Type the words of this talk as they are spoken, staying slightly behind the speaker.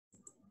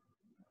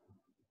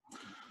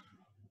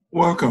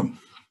Welcome.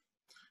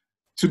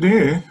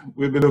 Today,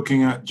 we'll be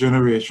looking at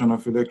generation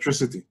of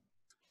electricity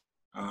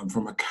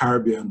from a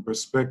Caribbean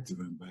perspective.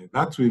 And by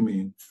that we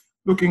mean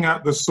looking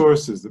at the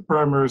sources, the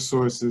primary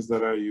sources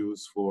that are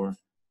used for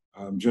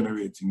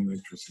generating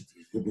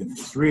electricity within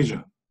this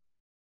region.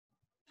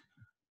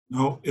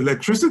 Now,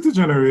 electricity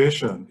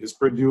generation is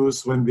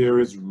produced when there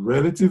is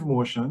relative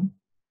motion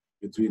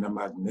between a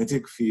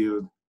magnetic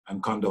field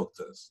and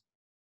conductors.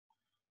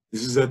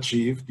 This is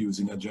achieved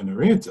using a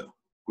generator,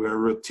 where a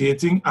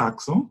rotating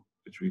axle,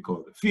 which we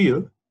call the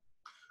field,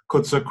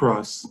 cuts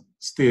across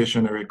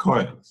stationary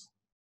coils.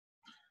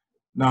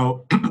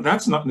 Now,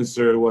 that's not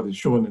necessarily what is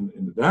shown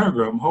in the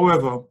diagram.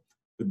 However,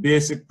 the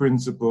basic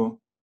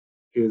principle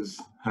is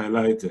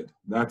highlighted.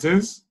 That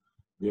is,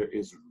 there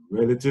is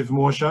relative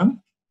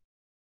motion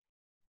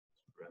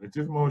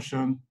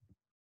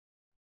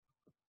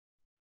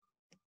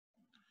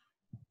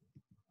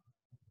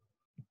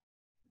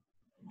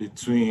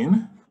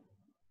between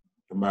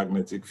the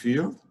magnetic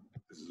field.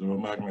 This is our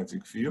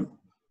magnetic field,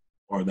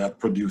 or that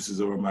produces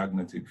our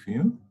magnetic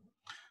field.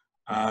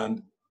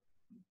 And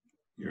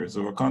here's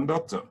our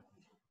conductor.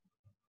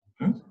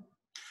 Okay?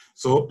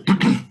 So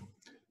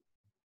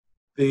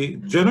the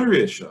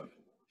generation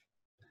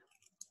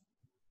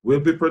will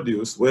be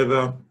produced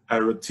whether I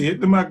rotate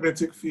the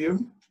magnetic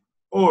field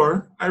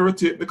or I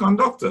rotate the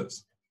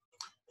conductors,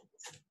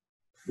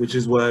 which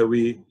is why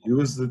we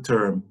use the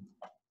term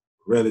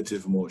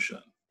relative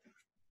motion.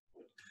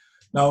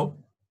 Now,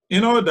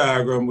 in our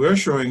diagram, we're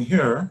showing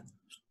here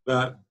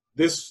that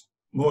this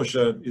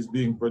motion is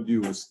being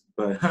produced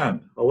by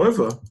hand.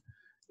 However,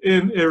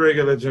 in a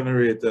regular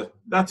generator,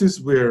 that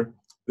is where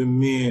the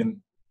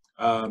main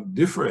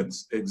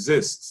difference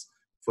exists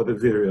for the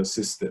various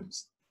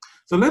systems.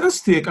 So let us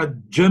take a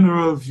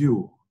general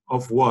view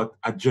of what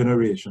a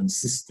generation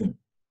system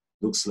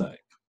looks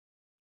like.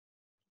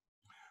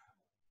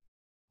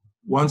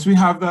 Once we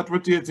have that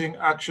rotating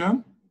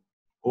action,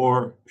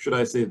 or should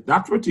I say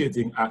that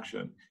rotating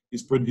action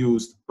is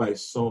produced by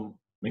some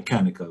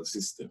mechanical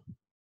system.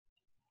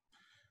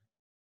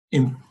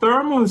 In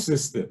thermal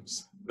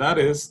systems, that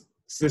is,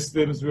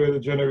 systems where the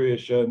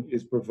generation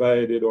is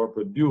provided or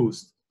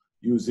produced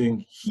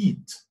using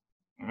heat.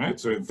 All right?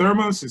 So in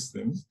thermal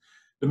systems,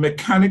 the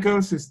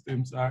mechanical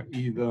systems are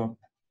either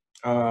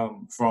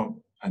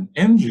from an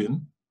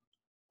engine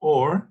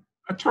or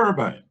a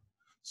turbine.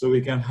 So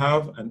we can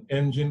have an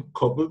engine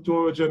coupled to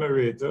our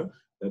generator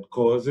that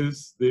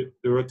causes the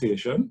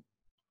rotation,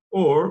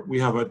 or we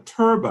have a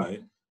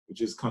turbine which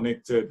is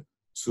connected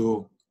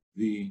to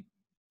the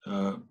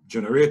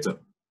generator.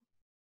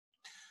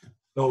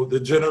 Now, the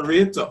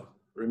generator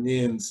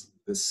remains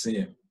the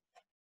same,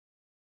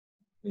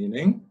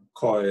 meaning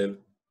coil,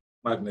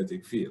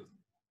 magnetic field.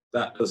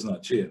 That does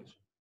not change.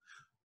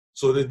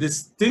 So the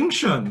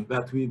distinction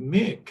that we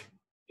make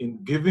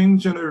in giving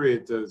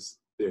generators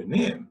their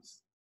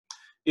names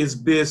is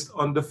based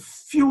on the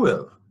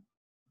fuel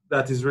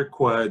that is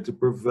required to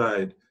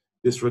provide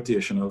this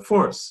rotational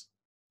force.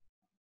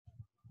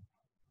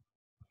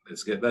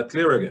 Let's get that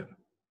clear again.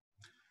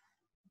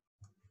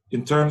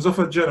 In terms of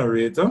a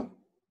generator,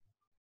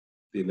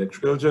 the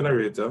electrical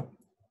generator,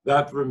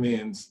 that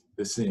remains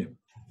the same.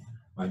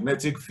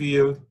 Magnetic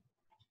field,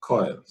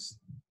 coils.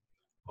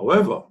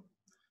 However,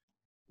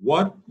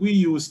 what we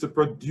use to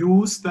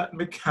produce that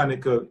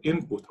mechanical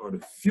input, or the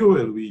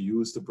fuel we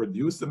use to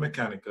produce the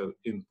mechanical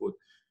input,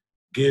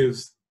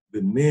 gives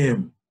the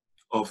name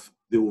of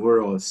the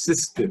overall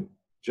system,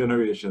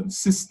 generation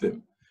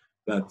system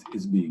that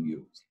is being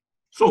used.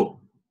 So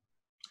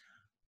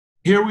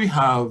here we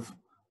have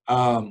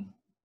a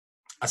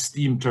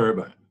steam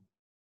turbine.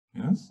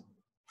 Yes.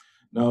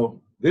 Now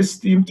this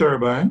steam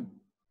turbine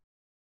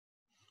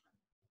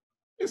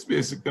is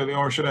basically,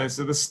 or should I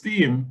say, the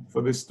steam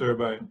for this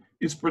turbine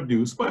is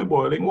produced by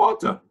boiling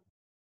water.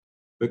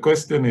 The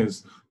question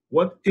is,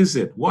 what is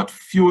it? What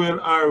fuel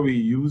are we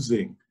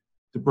using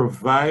to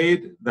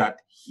provide that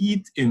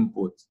heat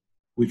input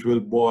which will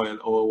boil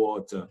our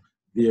water,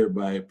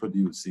 thereby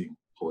producing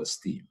our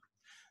steam?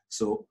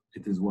 So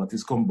it is what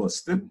is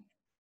combusted.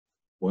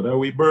 What are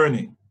we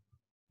burning?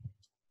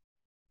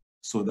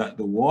 So that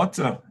the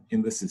water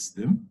in the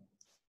system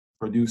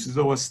produces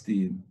our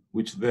steam,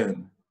 which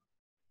then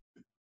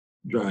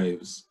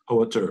drives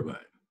our turbine.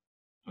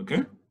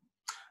 Okay?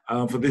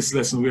 For this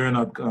lesson, we are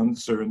not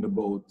concerned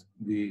about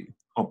the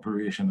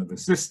operation of the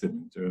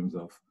system in terms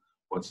of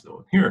what's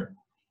down here.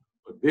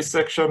 But this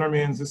section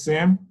remains the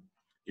same.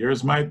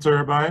 Here's my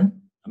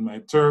turbine, and my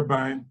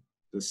turbine,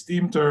 the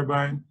steam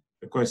turbine.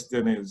 The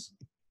question is,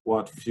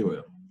 what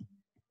fuel?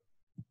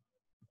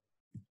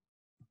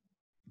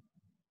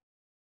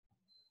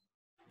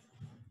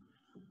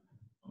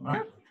 All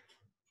right.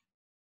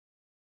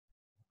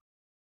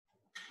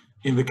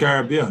 In the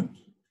Caribbean,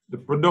 the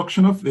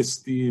production of this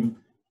steam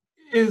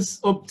is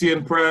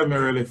obtained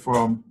primarily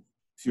from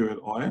fuel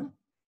oil,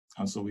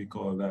 and so we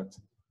call that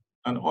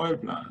an oil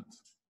plant,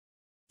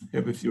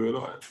 heavy fuel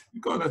oil. We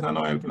call that an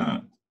oil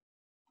plant.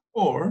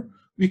 Or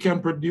we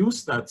can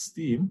produce that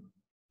steam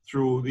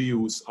through the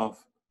use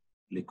of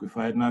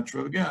liquefied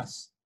natural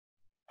gas.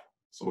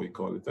 so we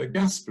call it a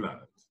gas plant.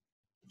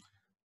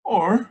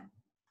 Or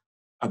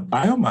a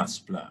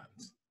biomass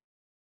plant,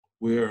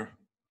 where,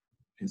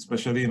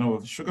 especially in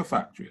our sugar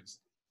factories,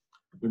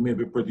 we may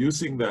be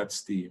producing that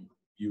steam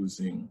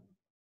using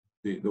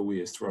the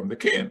waste from the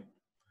cane.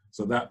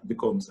 So that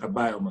becomes a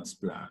biomass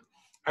plant.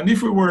 And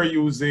if we were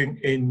using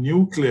a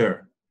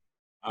nuclear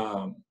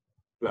plant,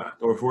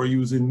 or if we're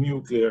using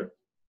nuclear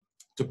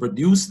to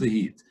produce the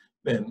heat,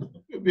 then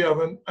we have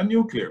a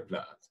nuclear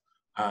plant.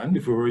 And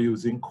if we were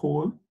using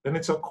coal, then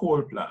it's a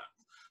coal plant.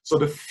 So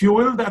the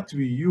fuel that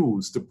we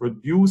use to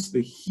produce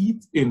the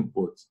heat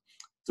input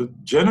to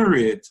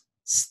generate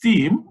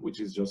steam,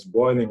 which is just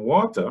boiling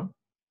water,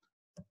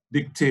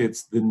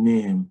 dictates the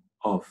name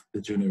of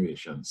the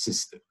generation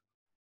system.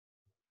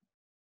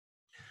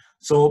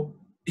 So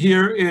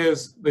here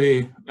is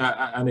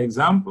an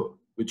example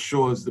which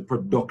shows the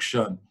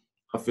production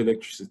of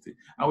electricity.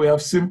 And we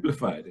have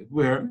simplified it,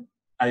 where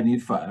I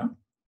need fire.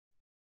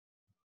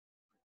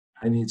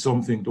 I need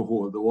something to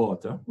hold the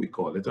water. We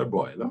call it a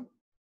boiler,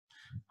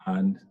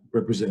 and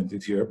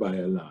represented here by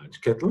a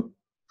large kettle.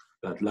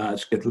 That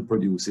large kettle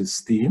produces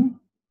steam.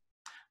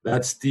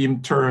 That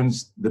steam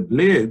turns the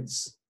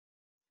blades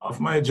of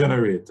my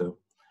generator,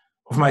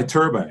 of my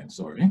turbine,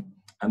 sorry,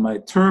 and my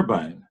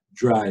turbine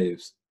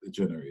drives the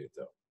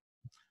generator.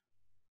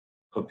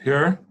 Up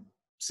here,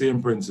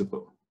 same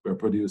principle. We're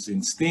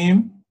producing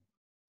steam.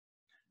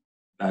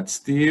 That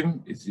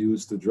steam is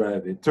used to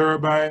drive a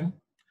turbine.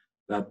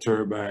 That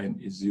turbine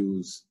is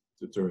used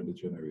to turn the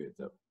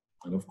generator.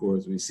 And of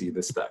course, we see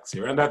the stacks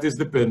here, and that is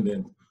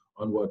dependent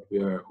on what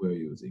we're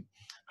using.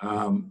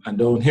 And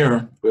down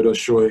here, we're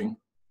just showing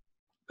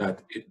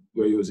that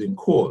we're using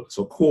coal.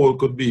 So coal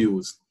could be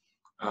used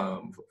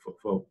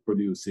for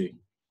producing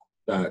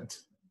that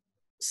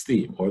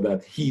steam, or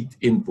that heat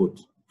input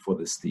for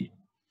the steam.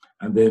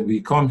 And then we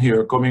come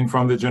here, coming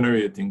from the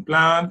generating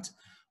plant,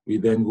 we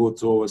then go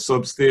to our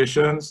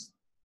substations,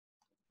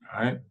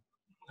 right?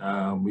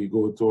 We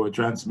go to our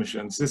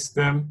transmission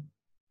system,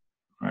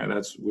 right?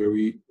 That's where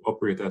we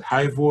operate at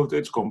high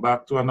voltage, come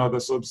back to another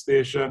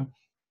substation,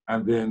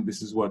 and then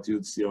this is what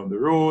you'd see on the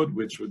road,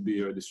 which would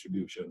be our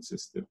distribution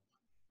system.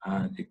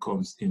 And it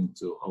comes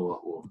into our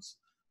homes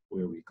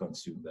where we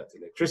consume that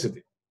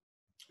electricity.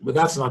 But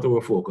that's not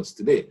our focus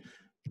today,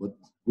 but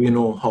we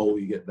know how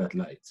we get that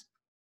light.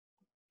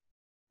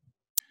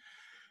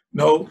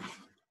 Now,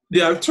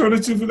 the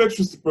alternative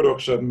electricity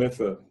production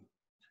method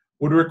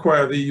would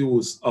require the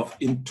use of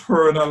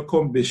internal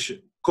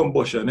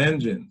combustion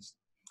engines,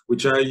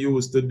 which are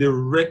used to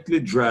directly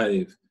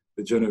drive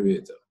the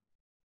generator.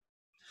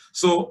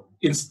 So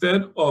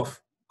instead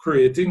of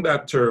creating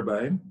that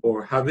turbine,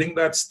 or having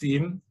that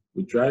steam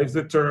which drives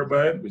the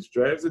turbine, which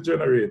drives the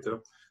generator,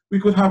 we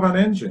could have an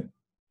engine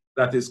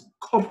that is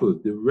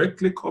coupled,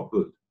 directly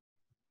coupled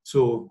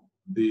to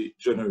the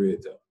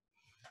generator.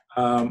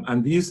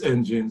 And these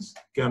engines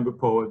can be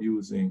powered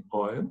using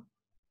oil,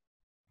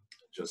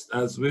 just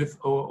as with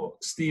our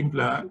steam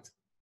plant.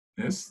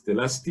 Yes, still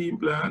a steam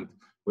plant,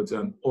 but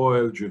an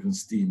oil-driven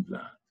steam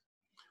plant.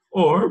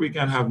 Or we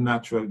can have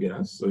natural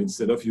gas. So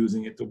instead of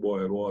using it to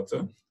boil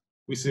water,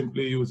 we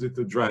simply use it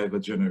to drive a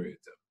generator.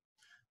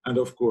 And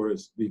of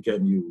course, we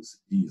can use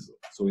diesel.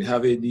 So we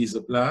have a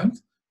diesel plant,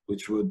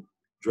 which would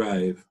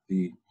drive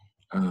the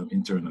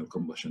internal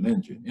combustion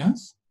engine,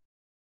 yes?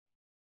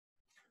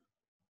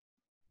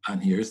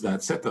 And here's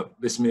that setup.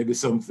 This may be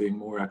something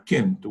more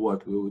akin to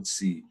what we would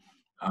see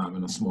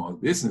in a small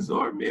business,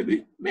 or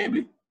maybe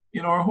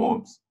in our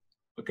homes,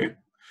 okay?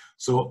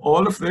 So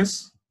all of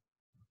this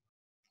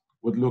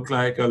would look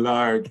like a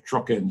large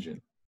truck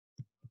engine,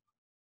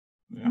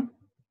 yeah?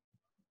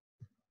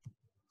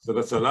 So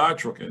that's a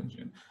large truck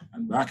engine.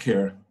 And back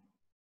here,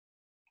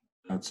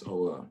 that's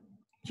our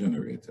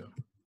generator.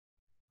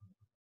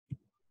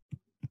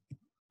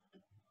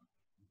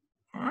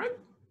 All right?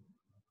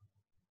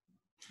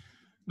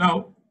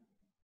 Now,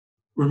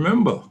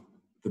 remember,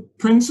 the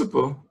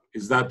principle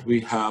is that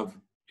we have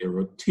a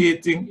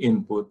rotating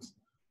input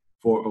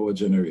for our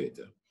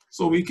generator.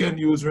 So we can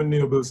use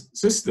renewable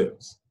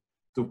systems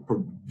to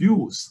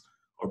produce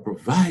or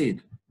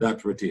provide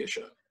that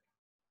rotation,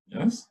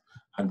 yes?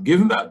 And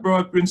given that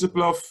broad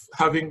principle of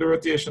having the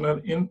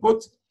rotational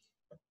input,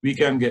 we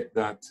can get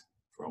that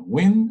from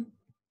wind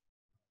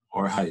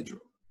or hydro.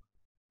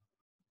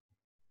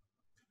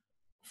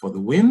 For the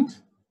wind,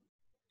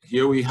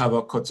 here we have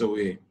a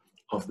cutaway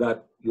of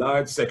that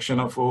large section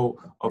of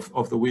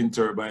the wind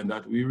turbine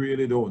that we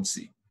really don't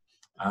see.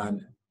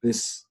 And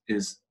this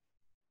is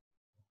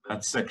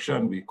that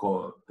section we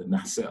call the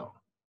nacelle.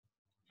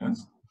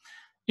 Yes?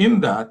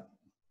 In that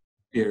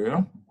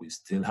area, we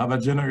still have a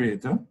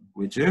generator,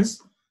 which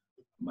is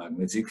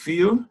magnetic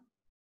field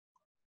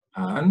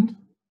and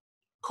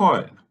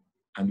coil,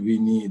 and we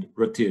need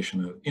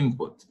rotational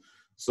input.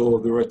 So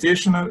the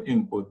rotational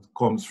input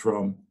comes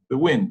from the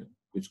wind,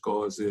 which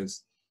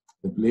causes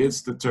the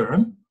blades to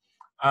turn,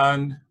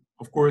 and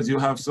of course you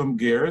have some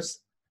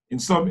gears. In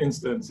some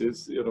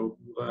instances, you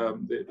know,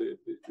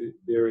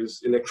 there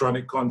is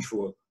electronic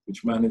control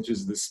which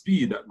manages the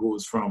speed that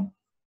goes from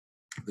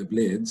the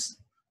blades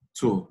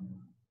to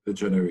the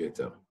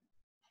generator.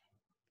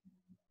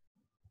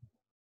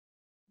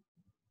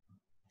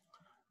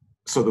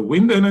 So the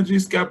wind energy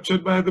is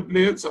captured by the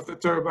blades of the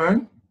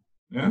turbine,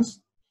 yes,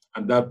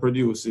 and that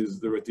produces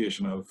the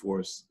rotational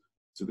force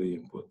to the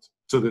input,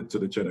 to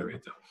the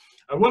generator.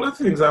 And one of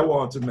the things I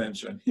want to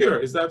mention here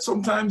is that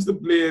sometimes the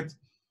blade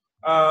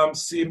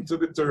seem to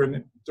be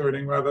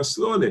turning rather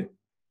slowly,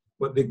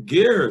 but the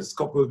gears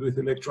coupled with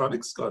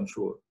electronics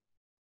control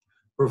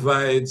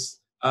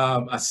provides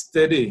a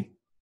steady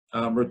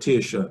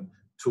rotation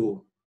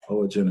to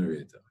our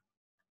generator.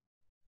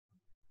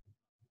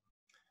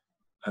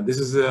 And this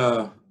is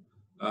a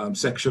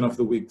section of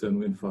the Wigton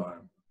Wind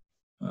Farm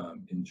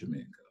in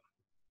Jamaica.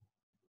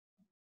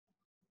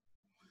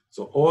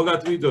 So all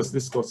that we just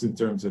discussed in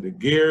terms of the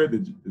gear,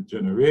 the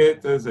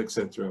generators,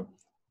 etc.,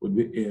 would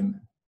be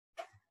in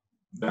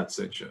that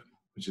section,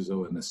 which is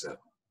our nacelle.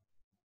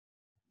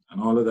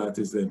 And all of that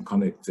is then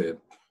connected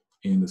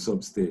in the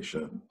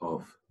substation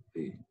of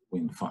the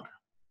wind farm.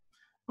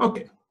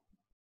 Okay.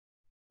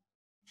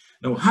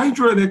 Now,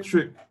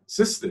 hydroelectric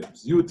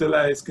systems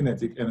utilize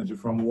kinetic energy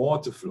from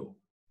water flow.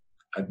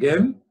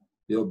 Again,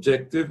 the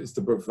objective is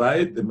to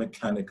provide the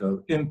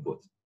mechanical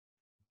input.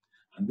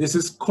 And this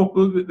is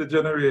coupled with the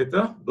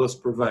generator, thus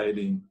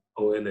providing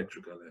our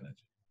electrical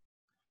energy.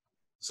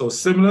 So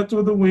similar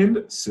to the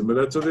wind,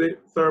 similar to the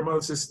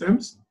thermal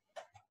systems,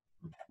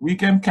 we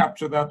can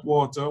capture that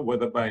water,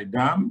 whether by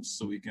dams,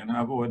 so we can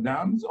have our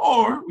dams,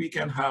 or we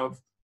can have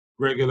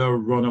regular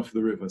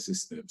run-of-the-river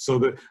system. So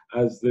that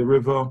as the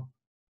river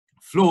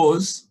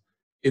flows,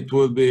 it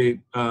will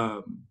be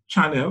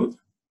channeled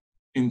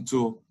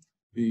into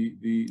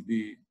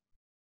the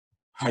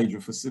hydro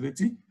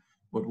facility.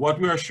 But what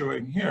we are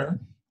showing here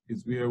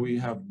is where we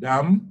have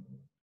dam.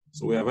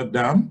 So we have a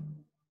dam,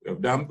 we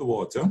have dammed the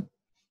water,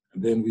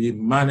 and then we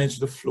manage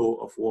the flow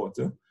of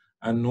water.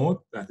 And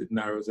note that it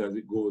narrows as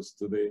it goes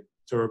to the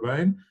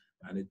turbine,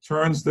 and it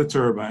turns the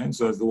turbine.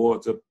 So as the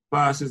water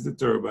passes the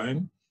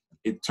turbine,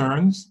 it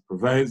turns,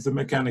 provides the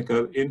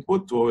mechanical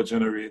input to our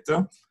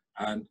generator,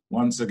 and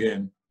once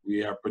again,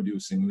 we are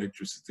producing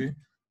electricity,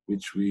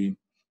 which we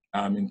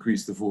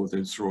increase the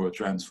voltage through a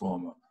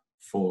transformer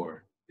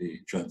for the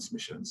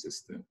transmission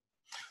system.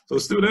 So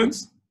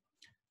students,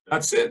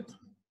 that's it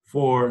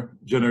for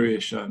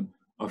generation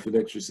of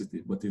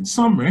electricity. But in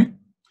summary,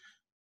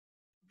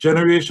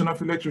 generation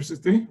of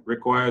electricity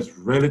requires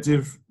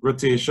relative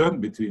rotation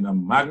between a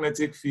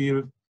magnetic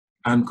field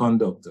and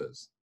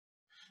conductors.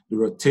 The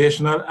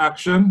rotational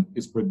action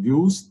is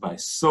produced by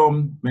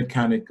some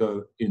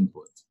mechanical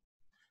input.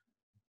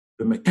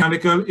 The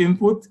mechanical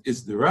input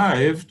is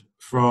derived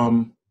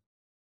from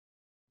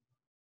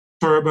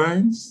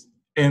turbines,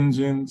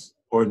 engines,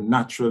 or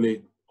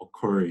naturally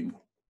occurring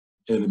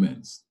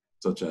elements,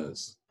 such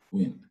as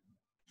wind.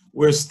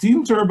 Where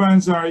steam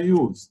turbines are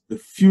used, the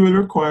fuel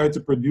required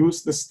to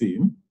produce the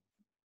steam,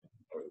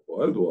 or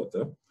boiled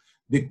water,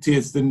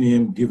 dictates the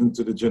name given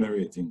to the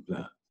generating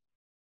plant.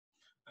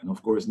 And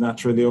of course,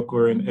 naturally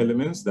occurring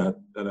elements that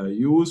are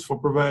used for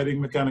providing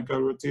mechanical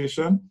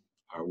rotation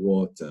are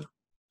water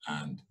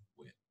and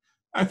wind.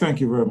 I thank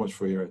you very much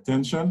for your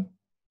attention.